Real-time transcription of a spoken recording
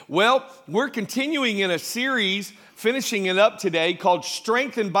Well, we're continuing in a series, finishing it up today, called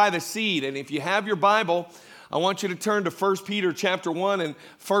Strengthened by the Seed. And if you have your Bible, I want you to turn to 1 Peter chapter 1 and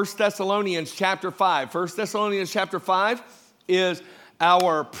 1 Thessalonians chapter 5. 1 Thessalonians chapter 5 is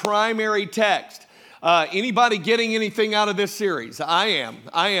our primary text. Anybody getting anything out of this series? I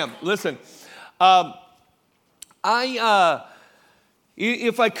am. Listen,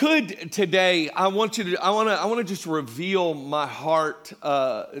 if I could today, I want to just reveal my heart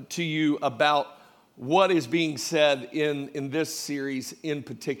to you about what is being said in this series in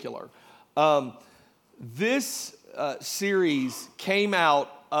particular. This series came out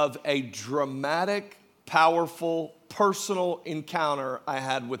of a dramatic, powerful, personal encounter I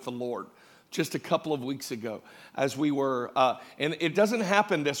had with the Lord just a couple of weeks ago as we were, and it doesn't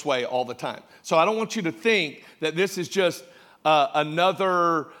happen this way all the time. So I don't want you to think that this is just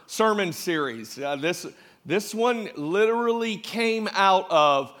another sermon series. This one literally came out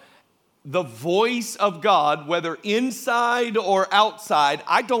of the voice of God, whether inside or outside,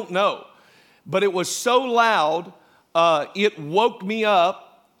 I don't know. But it was so loud, it woke me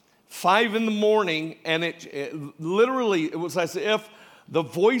up 5 a.m, and it literally, it was as if the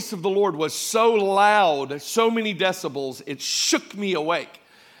voice of the Lord was so loud, so many decibels, it shook me awake.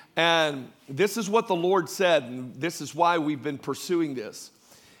 And this is what the Lord said, and this is why we've been pursuing this.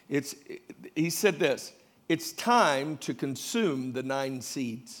 He said this: it's time to consume the 9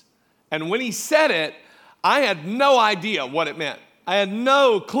 seeds. And when he said it, I had no idea what it meant. I had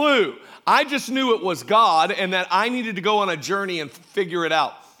no clue. I just knew it was God and that I needed to go on a journey and figure it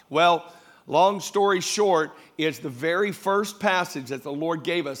out. Well, long story short, it's the very first passage that the Lord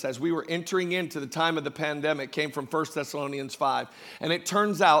gave us as we were entering into the time of the pandemic came from 1 Thessalonians 5. And it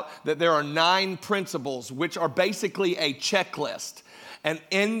turns out that there are 9 principles, which are basically a checklist, an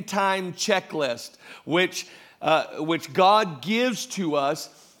end-time checklist, which God gives to us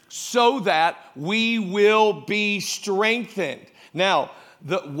so that we will be strengthened. Now,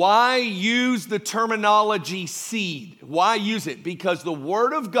 why use the terminology seed? Why use it? Because the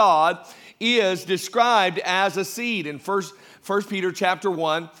Word of God is described as a seed. In 1 Peter chapter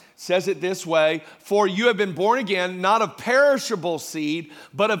 1 says it this way: for you have been born again, not of perishable seed,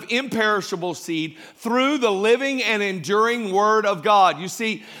 but of imperishable seed, through the living and enduring Word of God. You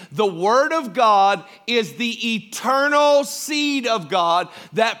see, the Word of God is the eternal seed of God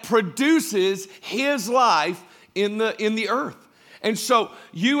that produces His life in the earth. And so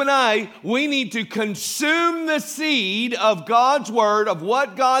you and I, we need to consume the seed of God's word, of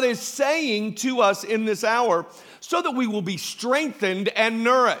what God is saying to us in this hour, so that we will be strengthened and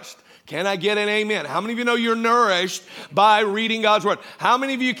nourished. Can I get an amen? How many of you know you're nourished by reading God's word? How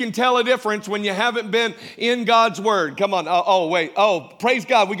many of you can tell a difference when you haven't been in God's word? Come on. Praise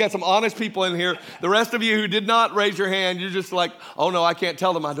God. We got some honest people in here. The rest of you who did not raise your hand, you're just like, oh no, I can't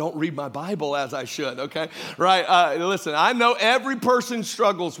tell them I don't read my Bible as I should. Okay. Right. Listen, I know every person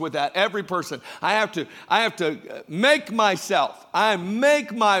struggles with that. Every person. I have to make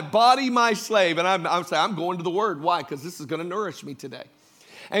my body my slave. And I'm saying, I'm going to the word. Why? Because this is going to nourish me today.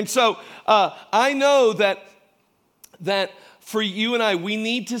 And so I know that for you and I, we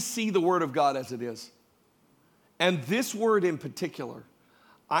need to see the Word of God as it is. And this word in particular,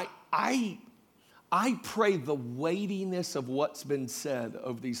 I pray the weightiness of what's been said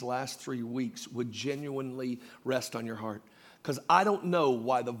over these last 3 weeks would genuinely rest on your heart. Because I don't know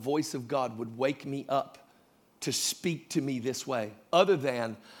why the voice of God would wake me up to speak to me this way, other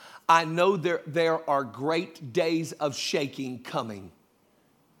than I know there are great days of shaking coming.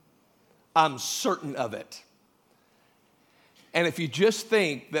 I'm certain of it. And if you just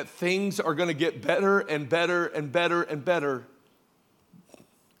think that things are going to get better and better and better and better,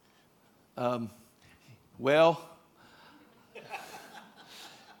 well,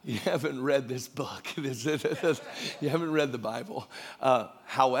 you haven't read this book. You haven't read the Bible.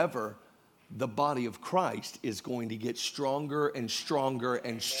 However, the body of Christ is going to get stronger and stronger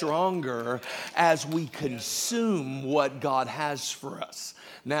and stronger as we consume what God has for us.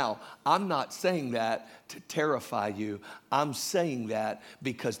 Now, I'm not saying that to terrify you. I'm saying that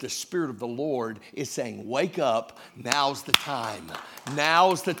because the Spirit of the Lord is saying, wake up, now's the time.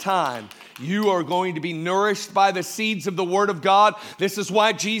 Now's the time. You are going to be nourished by the seeds of the Word of God. This is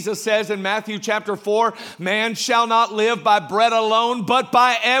why Jesus says in Matthew chapter 4, man shall not live by bread alone, but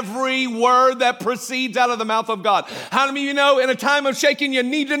by every word that proceeds out of the mouth of God. How many of you know in a time of shaking, you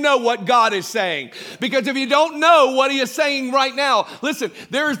need to know what God is saying? Because if you don't know what He is saying right now, listen,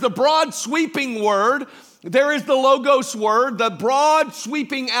 there is the broad sweeping word, There is the Logos word, the broad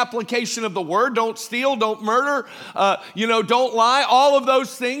sweeping application of the word. Don't steal, don't murder, don't lie. All of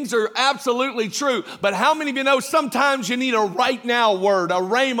those things are absolutely true. But how many of you know sometimes you need a right now word, a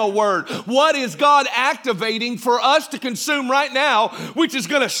rhema word? What is God activating for us to consume right now, which is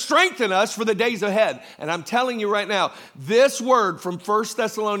going to strengthen us for the days ahead? And I'm telling you right now, this word from 1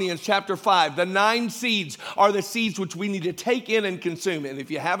 Thessalonians chapter 5, the 9 seeds are the seeds which we need to take in and consume. And if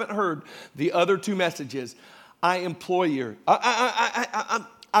you haven't heard the other 2 messages, I implore you,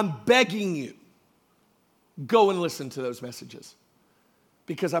 I'm begging you, go and listen to those messages.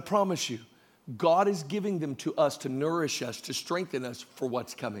 Because I promise you, God is giving them to us to nourish us, to strengthen us for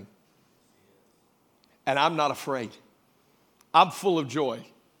what's coming. And I'm not afraid. I'm full of joy.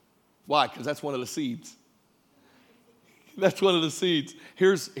 Why? Because that's one of the seeds. That's one of the seeds.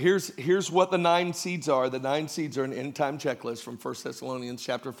 Here's what the 9 seeds are. The 9 seeds are an end time checklist from 1 Thessalonians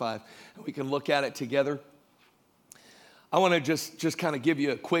chapter 5. And we can look at it together. I want to just kind of give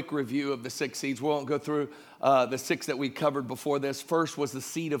you a quick review of the 6 seeds. We won't go through the 6 that we covered before this. First was the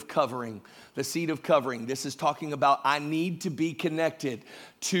seed of covering. The seed of covering. This is talking about I need to be connected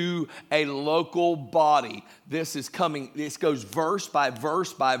to a local body. This is coming. This goes verse by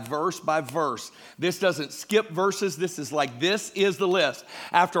verse by verse by verse. This doesn't skip verses. This is the list.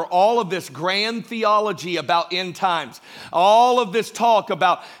 After all of this grand theology about end times, all of this talk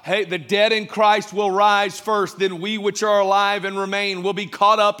about, hey, the dead in Christ will rise first, then we which are alive and remain will be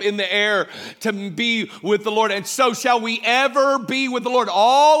caught up in the air to be with the Lord, and so shall we ever be with the Lord.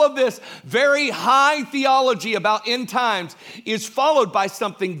 All of this very high theology about end times is followed by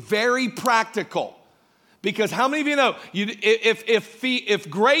something very practical. Because how many of you know, if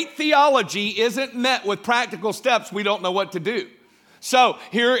great theology isn't met with practical steps, we don't know what to do. So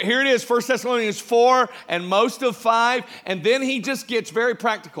here it is, 1 Thessalonians 4 and most of 5, and then he just gets very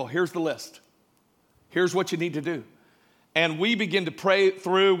practical. Here's the list. Here's what you need to do. And we begin to pray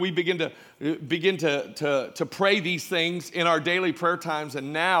through, we begin to pray these things in our daily prayer times.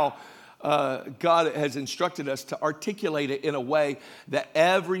 And now God has instructed us to articulate it in a way that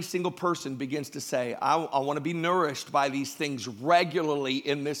every single person begins to say, I want to be nourished by these things regularly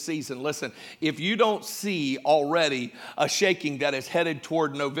in this season. Listen, if you don't see already a shaking that is headed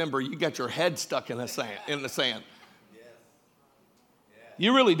toward November, you got your head stuck in the sand.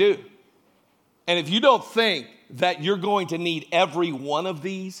 You really do. And if you don't think that you're going to need every one of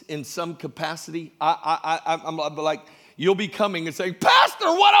these in some capacity, I'm like, you'll be coming and saying, Pastor,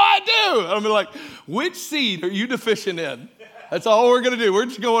 what do I do? And I'm like, which seed are you deficient in? That's all we're going to do. We're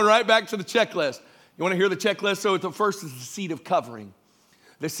just going right back to the checklist. You want to hear the checklist? So the first is the seed of covering.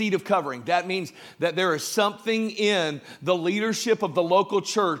 The seed of covering. That means that there is something in the leadership of the local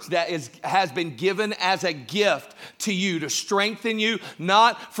church that has been given as a gift to you to strengthen you,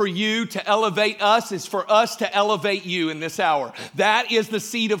 not for you to elevate us, it's for us to elevate you in this hour. That is the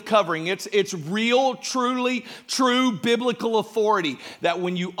seed of covering. It's real, truly, true biblical authority. That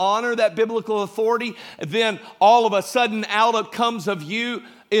when you honor that biblical authority, then all of a sudden out comes of you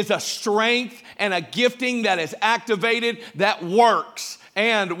is a strength and a gifting that is activated that works.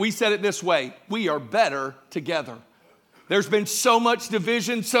 And we said it this way, we are better together. There's been so much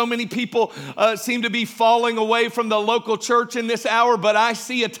division. So many people seem to be falling away from the local church in this hour, but I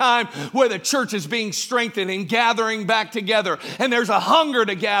see a time where the church is being strengthened and gathering back together. And there's a hunger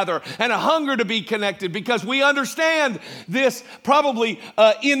to gather and a hunger to be connected because we understand this probably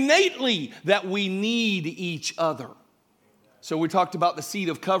innately that we need each other. So we talked about the seed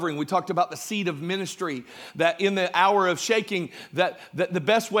of covering. We talked about the seed of ministry, that in the hour of shaking, that the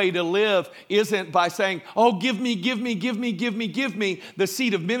best way to live isn't by saying, oh, give me. The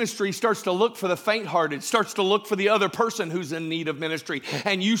seed of ministry starts to look for the faint-hearted, starts to look for the other person who's in need of ministry,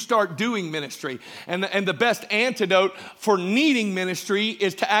 and you start doing ministry. And the best antidote for needing ministry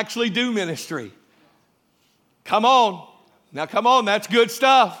is to actually do ministry. Come on. Now, come on. That's good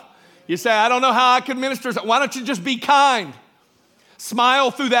stuff. You say, I don't know how I can minister. Why don't you just be kind? Smile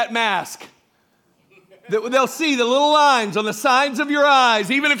through that mask. They'll see the little lines on the sides of your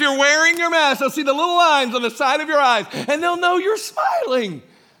eyes. Even if you're wearing your mask, they'll see the little lines on the side of your eyes, and they'll know you're smiling.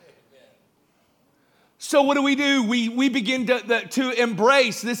 So what do? We begin to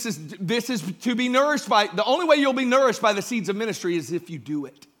embrace, this is to be nourished by, the only way you'll be nourished by the seeds of ministry is if you do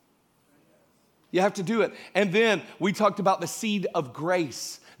it. You have to do it. And then we talked about the seed of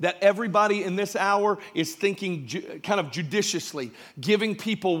grace. That everybody in this hour is thinking kind of judiciously, giving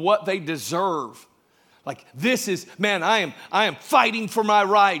people what they deserve. Like this is, man, I am fighting for my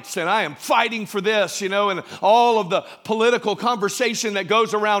rights and I am fighting for this, and all of the political conversation that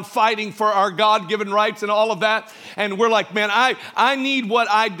goes around fighting for our God-given rights and all of that. And we're like, man, I need what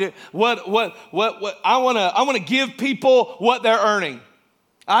I do, what I want to give people what they're earning.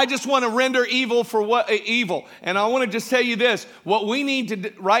 I just want to render evil for what evil. And I want to just tell you this, what we need to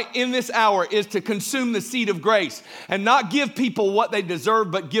do right in this hour is to consume the seed of grace and not give people what they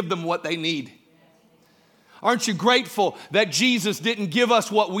deserve, but give them what they need. Aren't you grateful that Jesus didn't give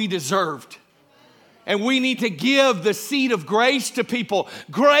us what we deserved? And we need to give the seed of grace to people.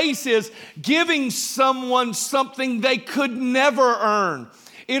 Grace is giving someone something they could never earn.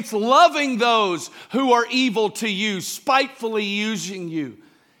 It's loving those who are evil to you, spitefully using you.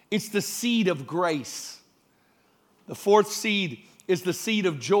 It's the seed of grace. The fourth seed is the seed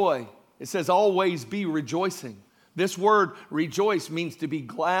of joy. It says, always be rejoicing. This word rejoice means to be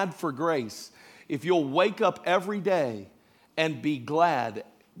glad for grace. If you'll wake up every day and be glad,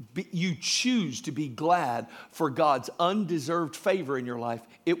 you choose to be glad for God's undeserved favor in your life,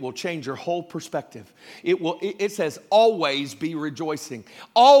 it will change your whole perspective. It says always be rejoicing.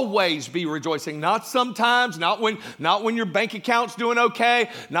 Always be rejoicing. Not sometimes, not when your bank account's doing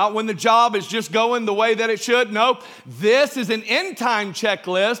okay, not when the job is just going the way that it should. Nope. This is an end time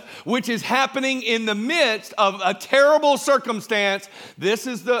checklist, which is happening in the midst of a terrible circumstance. This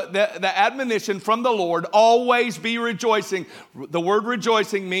is the admonition from the Lord. Always be rejoicing. The word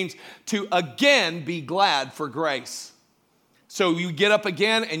rejoicing means to again be glad for grace. So you get up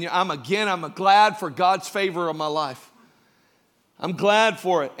again and I'm glad for God's favor on my life. I'm glad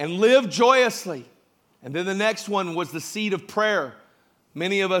for it and live joyously. And then the next one was the seed of prayer.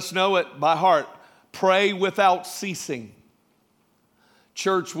 Many of us know it by heart. Pray without ceasing.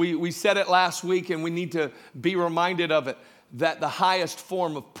 Church, we said it last week and we need to be reminded of it, that the highest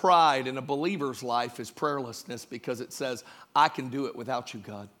form of pride in a believer's life is prayerlessness, because it says, I can do it without you,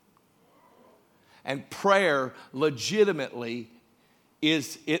 God. And prayer legitimately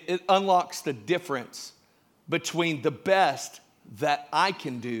it unlocks the difference between the best that I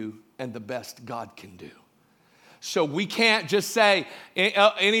can do and the best God can do. So we can't just say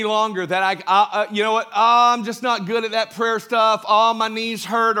any longer that you know what, I'm just not good at that prayer stuff. Oh, my knees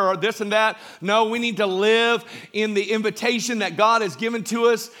hurt or this and that. No, we need to live in the invitation that God has given to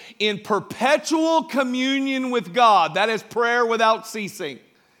us in perpetual communion with God. That is prayer without ceasing.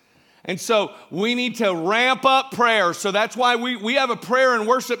 And so we need to ramp up prayer. So that's why we have a prayer and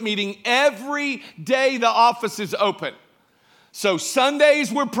worship meeting every day the office is open. So Sundays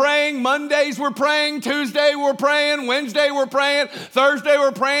we're praying, Mondays we're praying, Tuesday we're praying, Wednesday we're praying, Thursday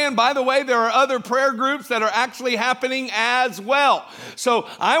we're praying. By the way, there are other prayer groups that are actually happening as well. So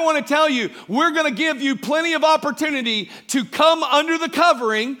I want to tell you, we're going to give you plenty of opportunity to come under the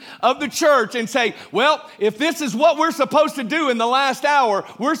covering of the church and say, well, if this is what we're supposed to do in the last hour,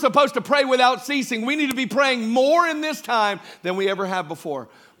 we're supposed to pray without ceasing. We need to be praying more in this time than we ever have before,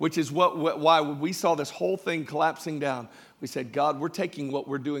 which is why we saw this whole thing collapsing down. We said, God, we're taking what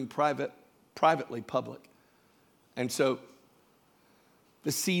we're doing privately public. And so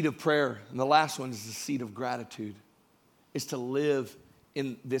the seed of prayer, and the last one is the seed of gratitude, is to live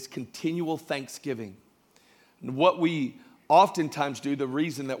in this continual thanksgiving. And what we oftentimes do, the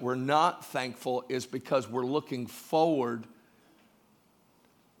reason that we're not thankful is because we're looking forward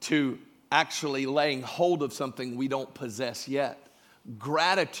to actually laying hold of something we don't possess yet.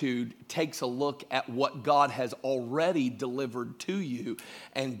 Gratitude takes a look at what God has already delivered to you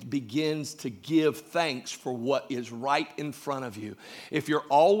and begins to give thanks for what is right in front of you. If you're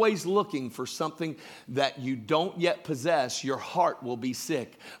always looking for something that you don't yet possess, your heart will be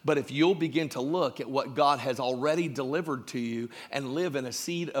sick. But if you'll begin to look at what God has already delivered to you and live in a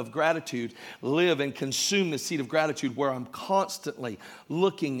seed of gratitude, live and consume the seed of gratitude where I'm constantly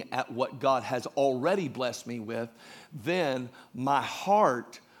looking at what God has already blessed me with, then my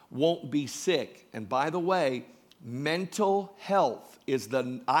heart won't be sick. And by the way, mental health is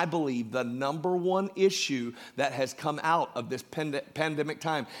I believe, the number one issue that has come out of this pandemic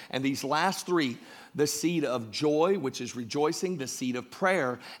time. And these last three, the seed of joy, which is rejoicing, the seed of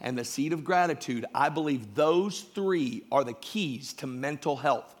prayer, and the seed of gratitude, I believe those three are the keys to mental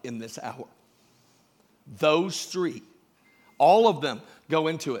health in this hour. Those three, all of them go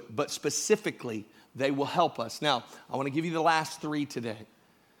into it, but specifically, they will help us. Now, I want to give you the last three today.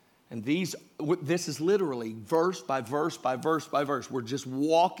 And this is literally verse by verse by verse by verse. We're just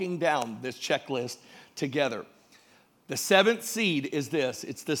walking down this checklist together. The seventh seed is this.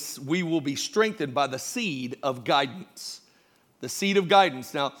 It's this: we will be strengthened by the seed of guidance. The seed of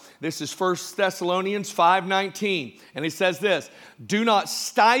guidance. Now, this is 1 Thessalonians 5:19. And it says this, do not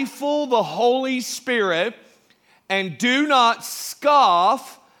stifle the Holy Spirit and do not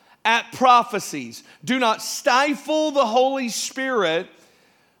scoff at prophecies. Do not stifle the Holy Spirit.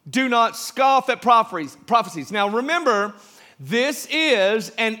 Do not scoff at prophecies. Now, remember, this is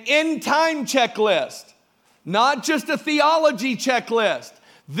an end time checklist, not just a theology checklist.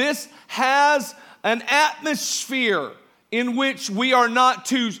 This has an atmosphere in which we're not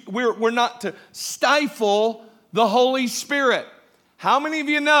to stifle the Holy Spirit. How many of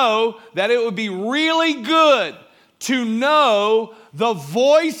you know that it would be really good to know the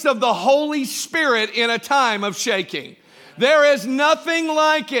voice of the Holy Spirit in a time of shaking? There is nothing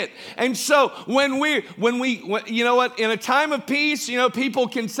like it. And so when you know what, in a time of peace, you know, people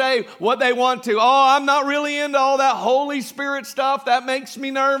can say what they want to. Oh, I'm not really into all that Holy Spirit stuff. That makes me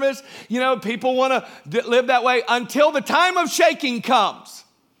nervous. You know, people want to live that way until the time of shaking comes.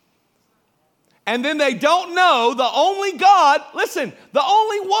 And then they don't know the only God, listen, the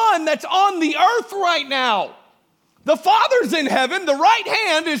only one that's on the earth right now. The Father's in heaven. The right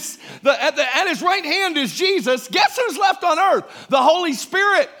hand is at his right hand is Jesus. Guess who's left on earth? The Holy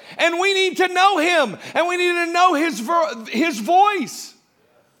Spirit. And we need to know him, and we need to know his voice.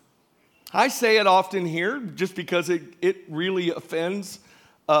 I say it often here just because it really offends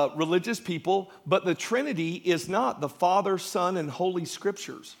religious people, but the Trinity is not the Father, Son, and Holy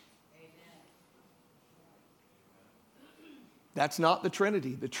Scriptures. That's not the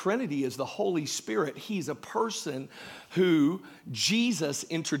Trinity. The Trinity is the Holy Spirit. He's a person who Jesus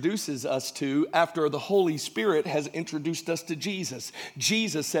introduces us to after the Holy Spirit has introduced us to Jesus.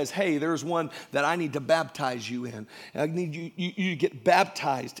 Jesus says, hey, there's one that I need to baptize you in. I need you to get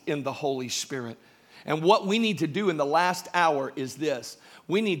baptized in the Holy Spirit. And what we need to do in the last hour is this.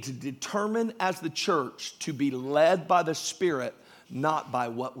 We need to determine as the church to be led by the Spirit, not by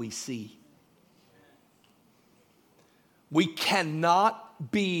what we see. We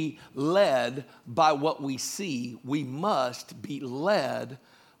cannot be led by what we see. We must be led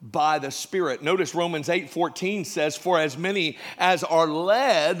by the Spirit. Notice Romans 8:14 says, for as many as are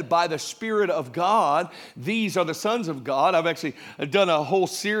led by the Spirit of God, these are the sons of God. I've actually done a whole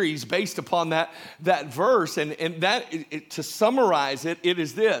series based upon that verse. And that, to summarize it, it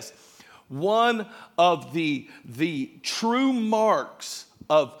is this. One of the true marks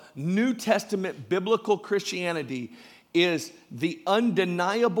of New Testament biblical Christianity is the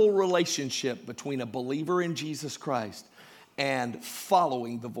undeniable relationship between a believer in Jesus Christ and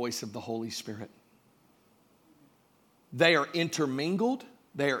following the voice of the Holy Spirit. They are intermingled.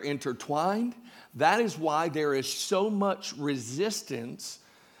 They are intertwined. That is why there is so much resistance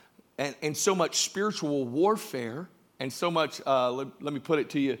and so much spiritual warfare and so much, let me put it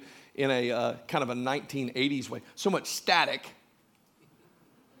to you in a kind of a 1980s way, so much static.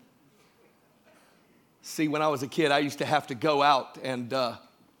 See, when I was a kid, I used to have to go out, and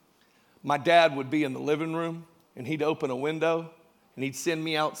my dad would be in the living room, and he'd open a window, and he'd send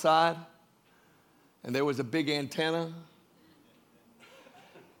me outside, and there was a big antenna,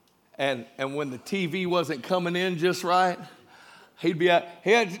 and when the TV wasn't coming in just right, he'd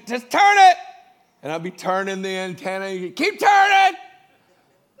just turn it, and I'd be turning the antenna, and he'd keep turning,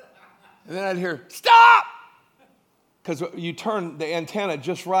 and then I'd hear, stop! Because you turn the antenna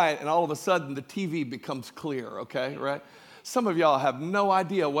just right, and all of a sudden, the TV becomes clear, okay, right? Some of y'all have no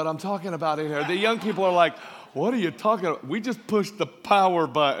idea what I'm talking about in here. The young people are like, what are you talking about? We just push the power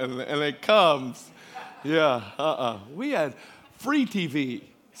button, and it comes. Yeah, We had free TV,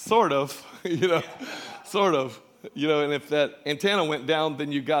 sort of, sort of. And if that antenna went down,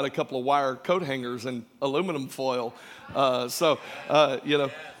 then you got a couple of wire coat hangers and aluminum foil.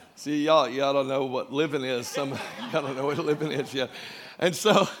 See, y'all don't know what living is. Some y'all don't know what living is yet. And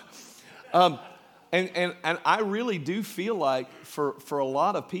so, and I really do feel like for a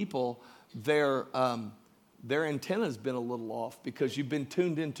lot of people, their antenna's been a little off because you've been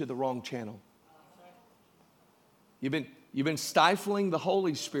tuned into the wrong channel. You've been stifling the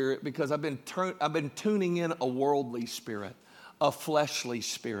Holy Spirit because I've been tuning in a worldly spirit, a fleshly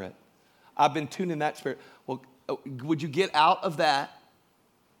spirit. I've been tuning that spirit. Well, would you get out of that?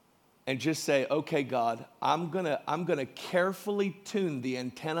 And just say, okay, God, I'm gonna carefully tune the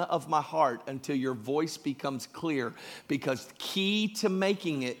antenna of my heart until your voice becomes clear. Because the key to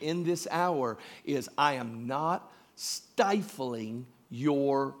making it in this hour is I am not stifling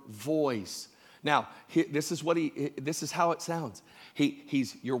your voice. Now, this is how it sounds.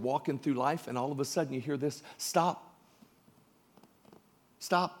 You're walking through life, and all of a sudden you hear this, stop.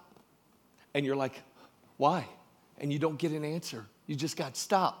 Stop. And you're like, why? And you don't get an answer. You just got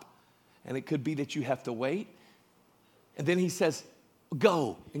stop. And it could be that you have to wait. And then he says,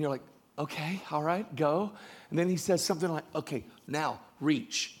 go. And you're like, okay, all right, go. And then he says something like, okay, now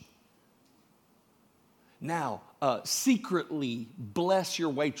reach. Now, secretly bless your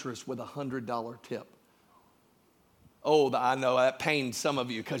waitress with $100 tip. Oh, I know that pained some of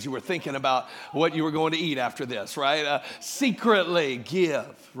you because you were thinking about what you were going to eat after this, right? Secretly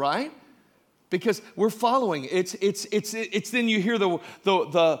give, right? Because we're following. It's then you hear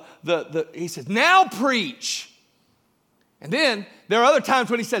he says, now preach. And then there are other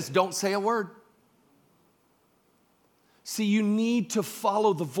times when he says, don't say a word. See, you need to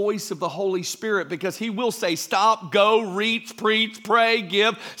follow the voice of the Holy Spirit because he will say, stop, go, reach, preach, pray,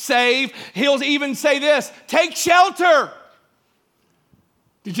 give, save. He'll even say this, take shelter.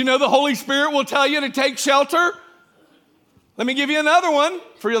 Did you know the Holy Spirit will tell you to take shelter? Let me give you another one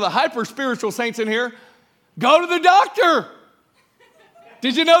for the hyper-spiritual saints in here. Go to the doctor.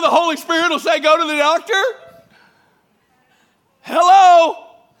 Did you know the Holy Spirit will say, go to the doctor? Hello.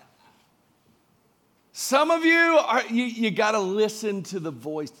 Some of you got to listen to the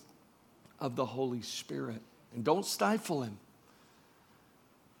voice of the Holy Spirit and don't stifle him.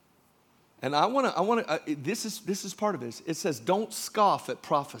 And this is part of this. It says, don't scoff at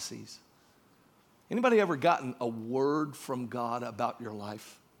prophecies. Anybody ever gotten a word from God about your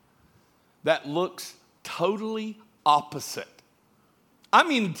life that looks totally opposite? I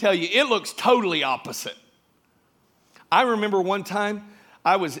mean to tell you, it looks totally opposite. I remember one time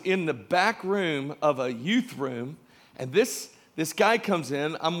I was in the back room of a youth room, and this guy comes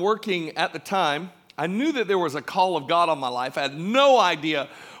in. I'm working at the time. I knew that there was a call of God on my life. I had no idea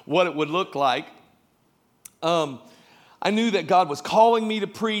what it would look like. I knew that God was calling me to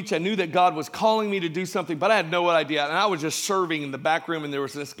preach. I knew that God was calling me to do something, but I had no idea. And I was just serving in the back room, and there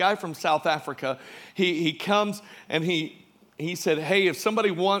was this guy from South Africa. He comes, and he said, hey, if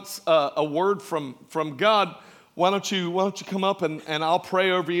somebody wants a word from God, why don't you come up and I'll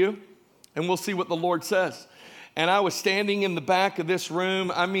pray over you and we'll see what the Lord says. And I was standing in the back of this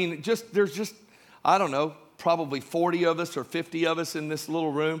room. I mean, there's I don't know, probably 40 of us or 50 of us in this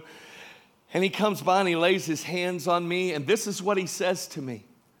little room. And he comes by and he lays his hands on me. And this is what he says to me.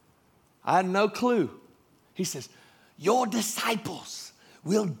 I had no clue. He says, your disciples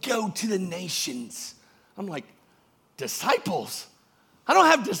will go to the nations. I'm like, disciples? I don't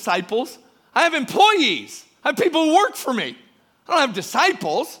have disciples. I have employees. I have people who work for me. I don't have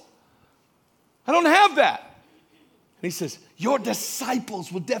disciples. I don't have that. And he says, your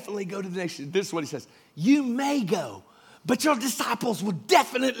disciples will definitely go to the nation. This is what he says. You may go, but your disciples will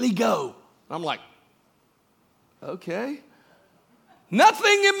definitely go. And I'm like, okay.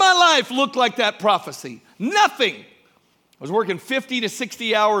 Nothing in my life looked like that prophecy. Nothing. I was working 50 to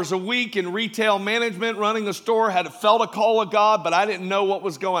 60 hours a week in retail management, running a store, had felt a call of God, but I didn't know what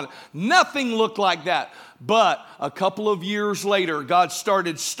was going on. Nothing looked like that. But a couple of years later, God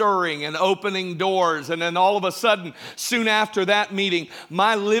started stirring and opening doors. And then all of a sudden, soon after that meeting,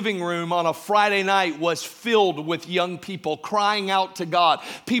 my living room on a Friday night was filled with young people crying out to God.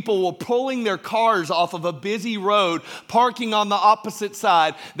 People were pulling their cars off of a busy road, parking on the opposite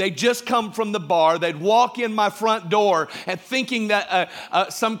side. They'd just come from the bar. They'd walk in my front door and thinking that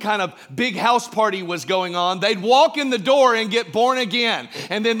some kind of big house party was going on. They'd walk in the door and get born again.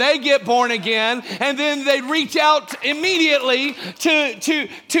 And then they get born again. And then they'd reach out immediately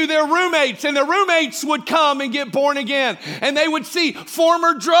to their roommates, and their roommates would come and get born again. And they would see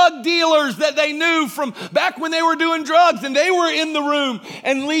former drug dealers that they knew from back when they were doing drugs, and they were in the room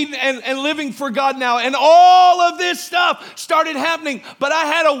and living for God now. And all of this stuff started happening. But I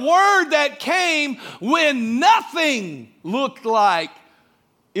had a word that came when nothing looked like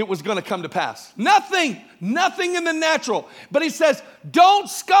it was going to come to pass. Nothing in the natural. But he says, don't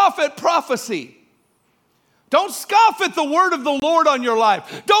scoff at prophecy. Don't scoff at the word of the Lord on your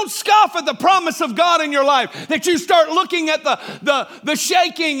life. Don't scoff at the promise of God in your life. That you start looking at the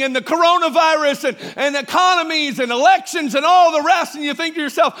shaking and the coronavirus and economies and elections and all the rest, and you think to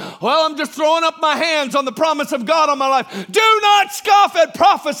yourself, well, I'm just throwing up my hands on the promise of God on my life. Do not scoff at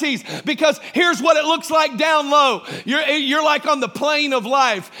prophecies, because here's what it looks like down low. You're like on the plane of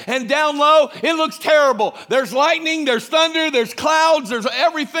life, and down low, it looks terrible. There's lightning, there's thunder, there's clouds, there's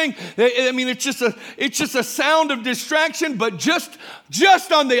everything. I mean, it's just a sound of distraction, but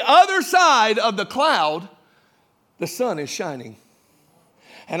just on the other side of the cloud, the sun is shining.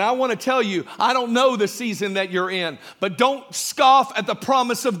 And I want to tell you, I don't know the season that you're in, but don't scoff at the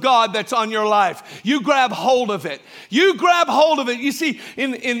promise of God that's on your life. You grab hold of it. You grab hold of it. You see,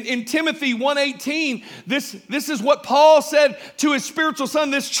 in Timothy 1:18, this is what Paul said to his spiritual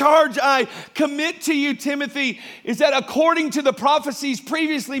son. This charge I commit to you, Timothy, is that according to the prophecies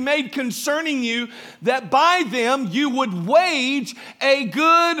previously made concerning you, that by them you would wage a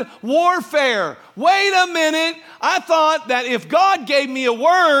good warfare. Wait a minute. I thought that if God gave me a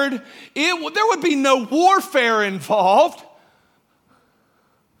word, there would be no warfare involved.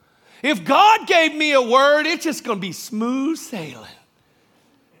 If God gave me a word, it's just going to be smooth sailing.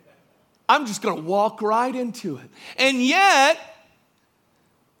 I'm just going to walk right into it. And yet,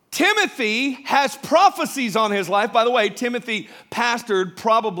 Timothy has prophecies on his life. By the way, Timothy pastored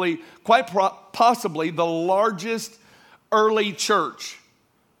possibly the largest early church.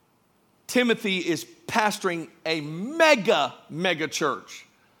 Timothy is pastoring a mega church.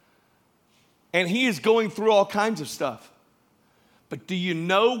 And he is going through all kinds of stuff. But do you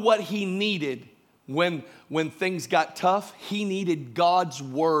know what he needed when things got tough? He needed God's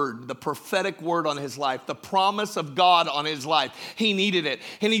word, the prophetic word on his life, the promise of God on his life. He needed it.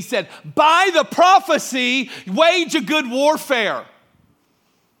 And he said, by the prophecy, wage a good warfare.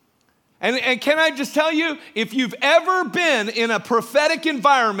 And can I just tell you, if you've ever been in a prophetic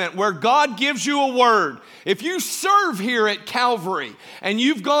environment where God gives you a word, if you serve here at Calvary and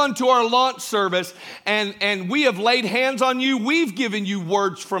you've gone to our launch service and we have laid hands on you, we've given you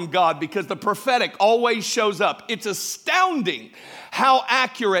words from God because the prophetic always shows up. It's astounding how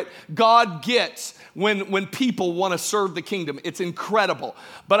accurate God gets when people want to serve the kingdom. It's incredible.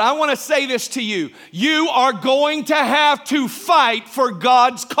 But I want to say this to you. You are going to have to fight for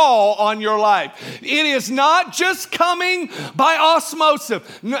God's call on your life. It is not just coming by osmosis.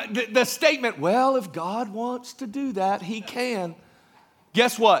 The statement, well, if God wants to do that, he can.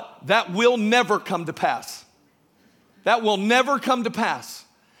 Guess what? That will never come to pass. That will never come to pass.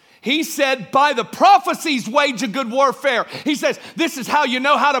 He said, by the prophecies, wage a good warfare. He says, this is how you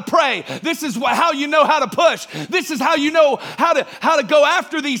know how to pray. This is how you know how to push. This is how you know how to go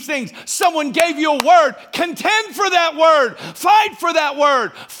after these things. Someone gave you a word. Contend for that word. Fight for that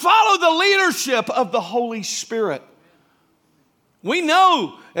word. Follow the leadership of the Holy Spirit. We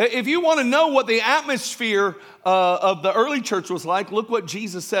know, if you want to know what the atmosphere of the early church was like, look what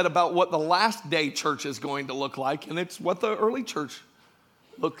Jesus said about what the last day church is going to look like, and it's what the early church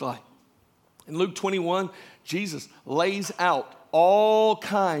looked like. In Luke 21, Jesus lays out all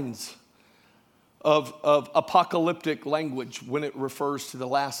kinds of apocalyptic language when it refers to the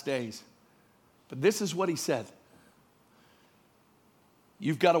last days. But this is what he said.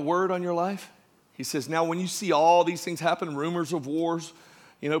 You've got a word on your life? He says, now when you see all these things happen, rumors of wars,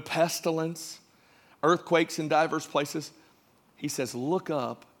 pestilence, earthquakes in diverse places, he says, look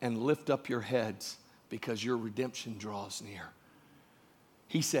up and lift up your heads because your redemption draws near.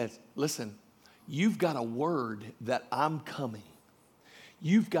 He says, listen, you've got a word that I'm coming.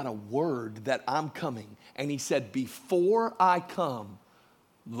 You've got a word that I'm coming. And he said, before I come,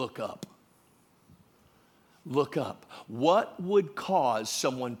 look up. Look up. What would cause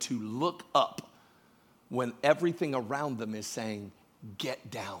someone to look up when everything around them is saying,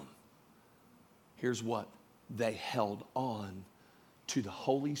 get down? Here's what. They held on to the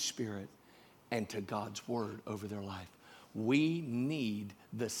Holy Spirit and to God's word over their life. We need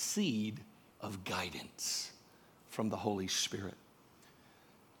the seed of guidance from the Holy Spirit.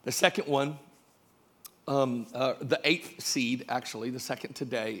 The second one, the eighth seed, actually, the second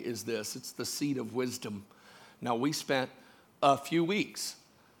today is this. It's the seed of wisdom. Now, we spent a few weeks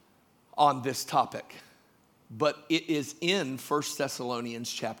on this topic, but it is in 1 Thessalonians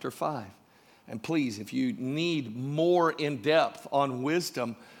chapter 5. And please, if you need more in depth on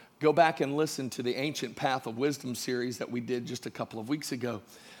wisdom, go back and listen to the Ancient Path of Wisdom series that we did just a couple of weeks ago.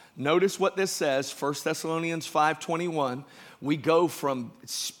 Notice what this says, 1 Thessalonians 5:21. We go from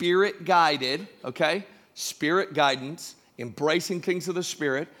spirit-guided, spirit guidance, embracing things of the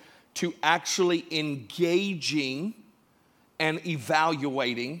Spirit, to actually engaging and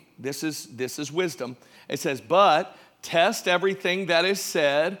evaluating. This is wisdom. It says, but test everything that is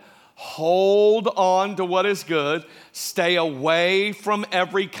said, hold on to what is good, stay away from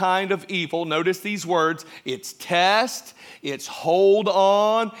every kind of evil. Notice these words. It's test, it's hold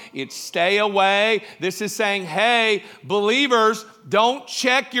on, it's stay away. This is saying, hey, believers, don't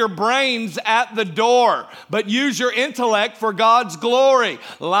check your brains at the door, but use your intellect for God's glory.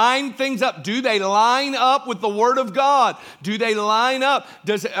 Line things up. Do they line up with the Word of God? Do they line up?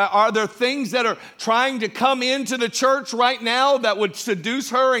 Are there things that are trying to come into the church right now that would seduce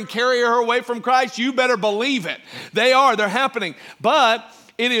her and carry her away from Christ? You better believe it. They are. They're happening. But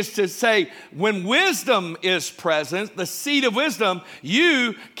it is to say, when wisdom is present, the seed of wisdom,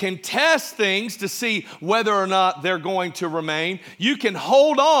 you can test things to see whether or not they're going to remain. You can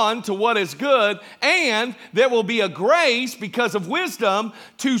hold on to what is good, and there will be a grace because of wisdom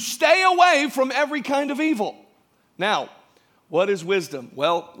to stay away from every kind of evil. Now, what is wisdom?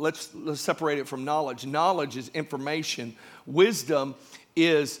 Well, let's separate it from knowledge. Knowledge is information. Wisdom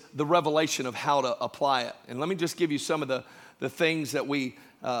is the revelation of how to apply it. And let me just give you some of the things that we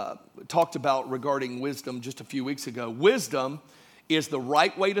talked about regarding wisdom just a few weeks ago. Wisdom is the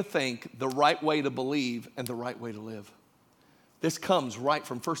right way to think, the right way to believe, and the right way to live. This comes right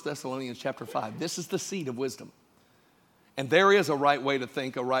from 1 Thessalonians chapter 5. This is the seed of wisdom. And there is a right way to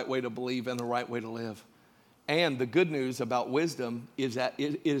think, a right way to believe, and a right way to live. And the good news about wisdom is that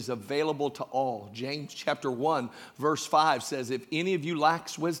it is available to all. James chapter 1, verse 5 says, if any of you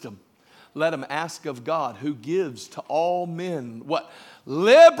lacks wisdom, let him ask of God, who gives to all men, what?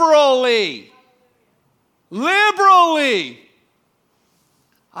 Liberally. Liberally.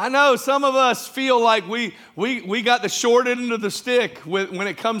 I know some of us feel like we got the short end of the stick when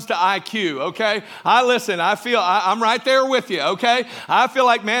it comes to IQ, okay? I'm right there with you, okay? I feel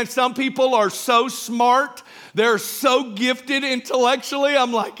like, man, some people are so smart. They're so gifted intellectually.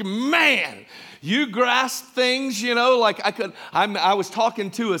 I'm like, man, you grasp things, like I was talking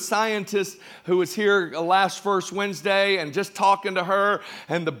to a scientist who was here last first Wednesday and just talking to her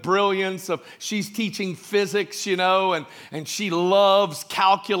and the brilliance of, she's teaching physics, and she loves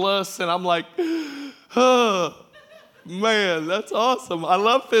calculus. And I'm like, oh, man, that's awesome. I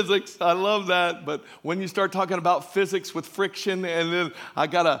love physics. I love that. But when you start talking about physics with friction, and then I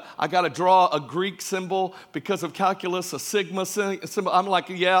gotta draw a Greek symbol because of calculus, a sigma symbol, I'm like,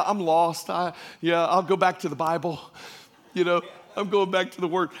 yeah, I'm lost. I'll go back to the Bible. I'm going back to the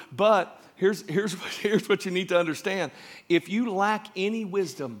Word. But here's what you need to understand. If you lack any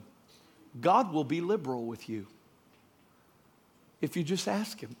wisdom, God will be liberal with you. If you just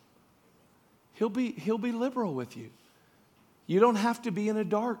ask Him, He'll be liberal with you. You don't have to be in a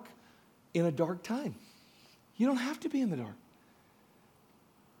dark time. You don't have to be in the dark.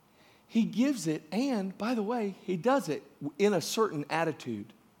 He gives it, and by the way, He does it in a certain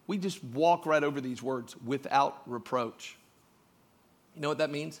attitude. We just walk right over these words, without reproach. You know what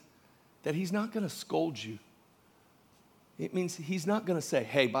that means? That He's not going to scold you. It means He's not going to say,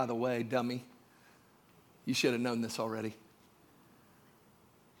 hey, by the way, dummy, you should have known this already.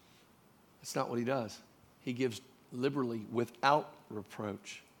 That's not what He does. He gives liberally without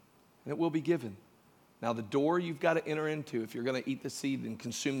reproach, and it will be given. Now, the door you've got to enter into if you're going to eat the seed and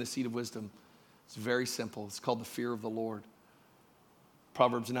consume the seed of wisdom, it's very simple. It's called the fear of the Lord.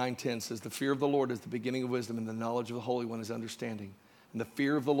 Proverbs 9:10 says, the fear of the Lord is the beginning of wisdom, and the knowledge of the Holy One is understanding. And the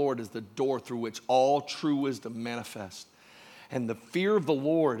fear of the Lord is the door through which all true wisdom manifests. And the fear of the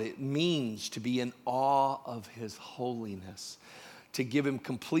Lord, it means to be in awe of His holiness, to give Him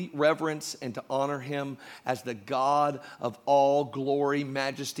complete reverence and to honor Him as the God of all glory,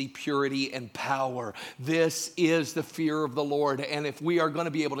 majesty, purity, and power. This is the fear of the Lord. And if we are going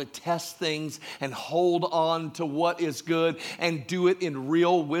to be able to test things and hold on to what is good and do it in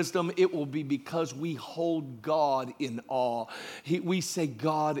real wisdom, it will be because we hold God in awe. We say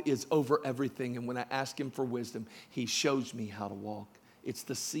God is over everything. And when I ask Him for wisdom, He shows me how to walk. It's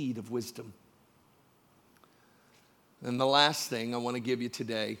the seed of wisdom. And the last thing I want to give you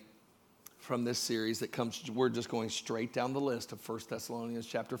today from this series that comes, we're just going straight down the list of 1 Thessalonians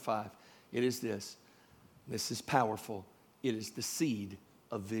chapter 5. It is this. This is powerful. It is the seed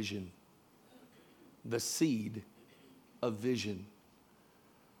of vision. The seed of vision.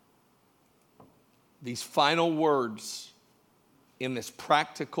 These final words in this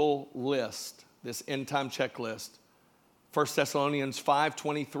practical list, this end time checklist, 1 Thessalonians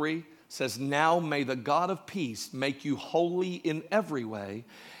 5:23 says, now may the God of peace make you holy in every way,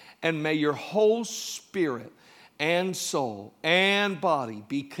 and may your whole spirit and soul and body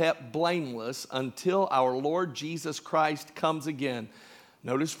be kept blameless until our Lord Jesus Christ comes again.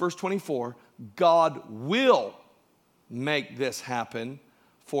 Notice verse 24, God will make this happen,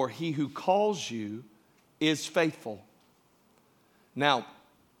 for He who calls you is faithful. Now,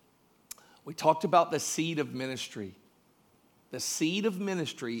 we talked about the seed of ministry. The seed of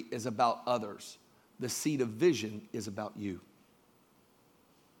ministry is about others. The seed of vision is about you.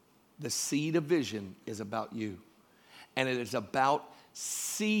 The seed of vision is about you. And it is about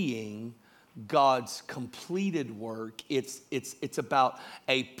seeing God's completed work. It's about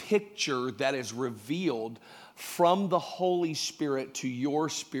a picture that is revealed from the Holy Spirit to your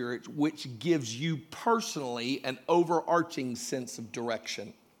spirit, which gives you personally an overarching sense of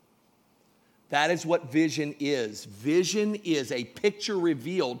direction. That is what vision is. Vision is a picture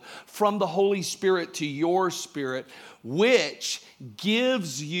revealed from the Holy Spirit to your spirit, which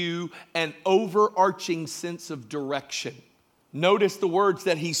gives you an overarching sense of direction. Notice the words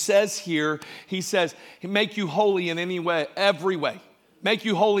that he says here. He says, make you holy in any way, every way. Make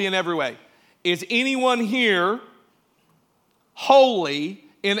you holy in every way. Is anyone here holy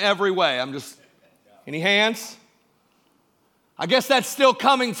in every way? Any hands? I guess that's still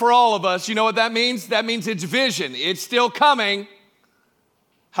coming for all of us. You know what that means? That means it's vision. It's still coming.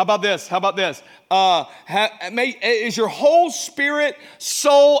 How about this? Is your whole spirit,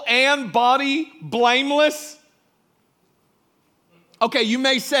 soul, and body blameless? Okay, you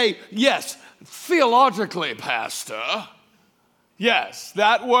may say, yes, theologically, Pastor. Yes,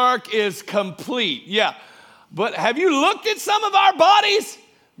 that work is complete. Yeah. But have you looked at some of our bodies?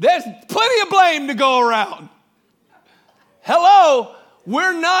 There's plenty of blame to go around. Hello,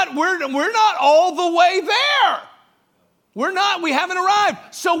 we're not all the way there. We haven't arrived.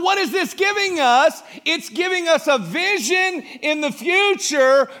 So what is this giving us? It's giving us a vision in the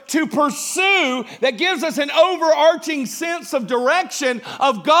future to pursue that gives us an overarching sense of direction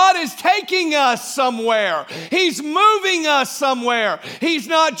of God is taking us somewhere. He's moving us somewhere. He's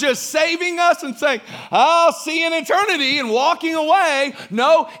not just saving us and saying, I'll see you in eternity and walking away.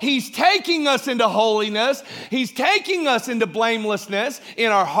 No, he's taking us into holiness. He's taking us into blamelessness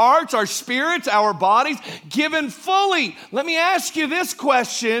in our hearts, our spirits, our bodies, given fully. Let me ask you this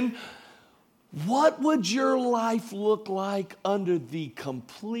question. What would your life look like under the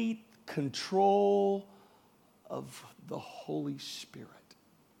complete control of the Holy Spirit?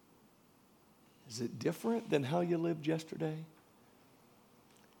 Is it different than how you lived yesterday?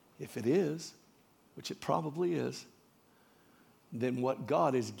 If it is, which it probably is, then what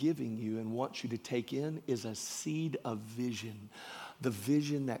God is giving you and wants you to take in is a seed of vision. The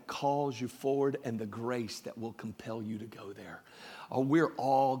vision that calls you forward and the grace that will compel you to go there. Oh, we're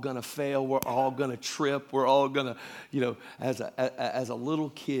all going to fail. We're all going to trip. We're all going to, as a little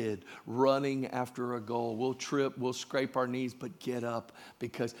kid running after a goal, we'll trip, we'll scrape our knees, but get up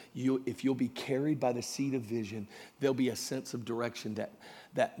because if you'll be carried by the seed of vision, there'll be a sense of direction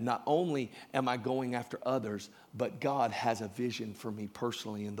that not only am I going after others, but God has a vision for me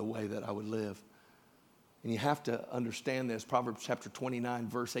personally in the way that I would live. And you have to understand this. Proverbs chapter 29,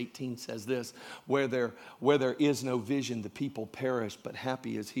 verse 18 says this, where there is no vision, the people perish, but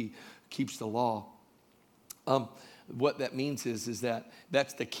happy is he keeps the law. What that means is that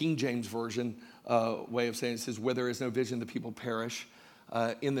that's the King James Version way of saying it. It says, where there is no vision, the people perish.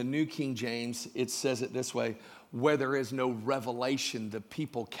 In the New King James, it says it this way, where there is no revelation, the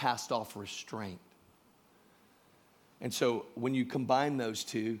people cast off restraint. And so when you combine those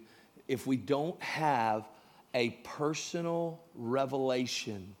two, if we don't have a personal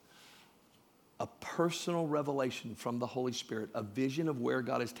revelation from the Holy Spirit, a vision of where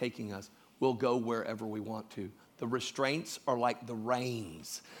God is taking us, we'll go wherever we want to. The restraints are like the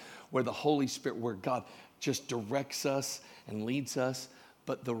reins, where the Holy Spirit, where God just directs us and leads us.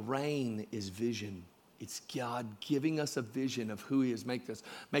 But the rein is vision. It's God giving us a vision of who he is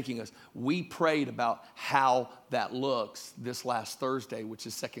making us. We prayed about how that looks this last Thursday, which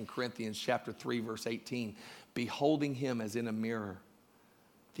is 2 Corinthians chapter 3, verse 18. Beholding him as in a mirror.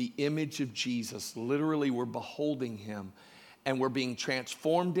 The image of Jesus. Literally, we're beholding him. And we're being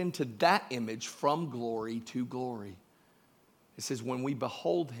transformed into that image from glory to glory. It says when we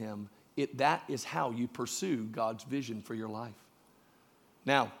behold him, that is how you pursue God's vision for your life.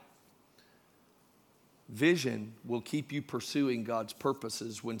 Now, vision will keep you pursuing God's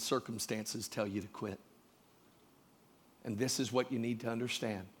purposes when circumstances tell you to quit. And this is what you need to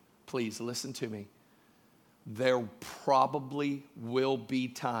understand. Please listen to me. There probably will be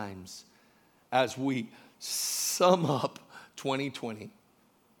times as we sum up 2020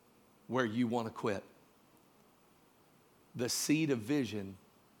 where you want to quit. The seed of vision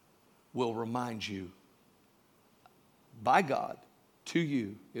will remind you by God to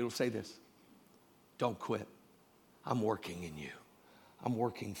you. It'll say this. Don't quit. I'm working in you. I'm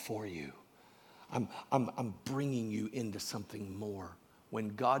working for you. I'm bringing you into something more.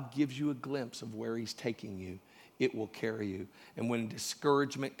 When God gives you a glimpse of where he's taking you, it will carry you. And when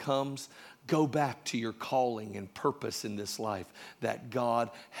discouragement comes, go back to your calling and purpose in this life that God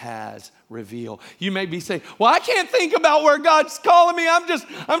has revealed. You may be saying, well, I can't think about where God's calling me.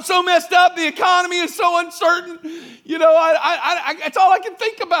 I'm so messed up. The economy is so uncertain. That's all I can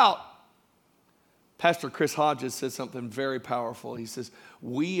think about. Pastor Chris Hodges says something very powerful. He says,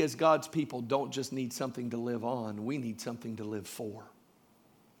 we as God's people don't just need something to live on. We need something to live for.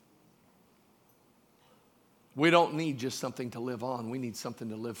 We don't need just something to live on. We need something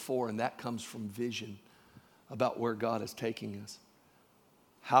to live for, and that comes from vision about where God is taking us.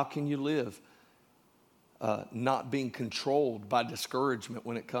 How can you live not being controlled by discouragement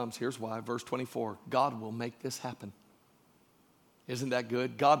when it comes? Here's why. Verse 24, God will make this happen. Isn't that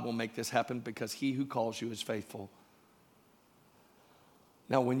good? God will make this happen because he who calls you is faithful.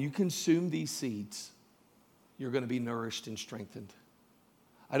 Now, when you consume these seeds, you're going to be nourished and strengthened.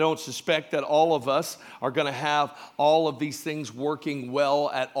 I don't suspect that all of us are going to have all of these things working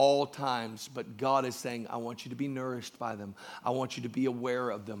well at all times, but God is saying, I want you to be nourished by them. I want you to be aware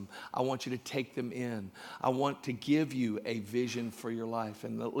of them. I want you to take them in. I want to give you a vision for your life.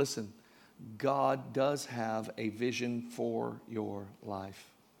 And listen, God does have a vision for your life.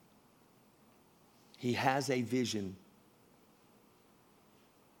 He has a vision.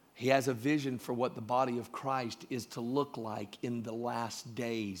 He has a vision for what the body of Christ is to look like in the last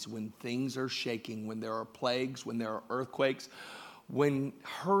days when things are shaking, when there are plagues, when there are earthquakes, when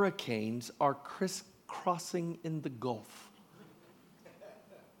hurricanes are crisscrossing in the Gulf.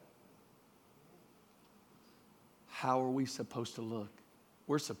 How are we supposed to look?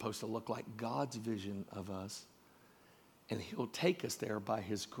 We're supposed to look like God's vision of us, and he'll take us there by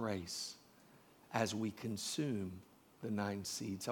his grace as we consume the 9 seeds.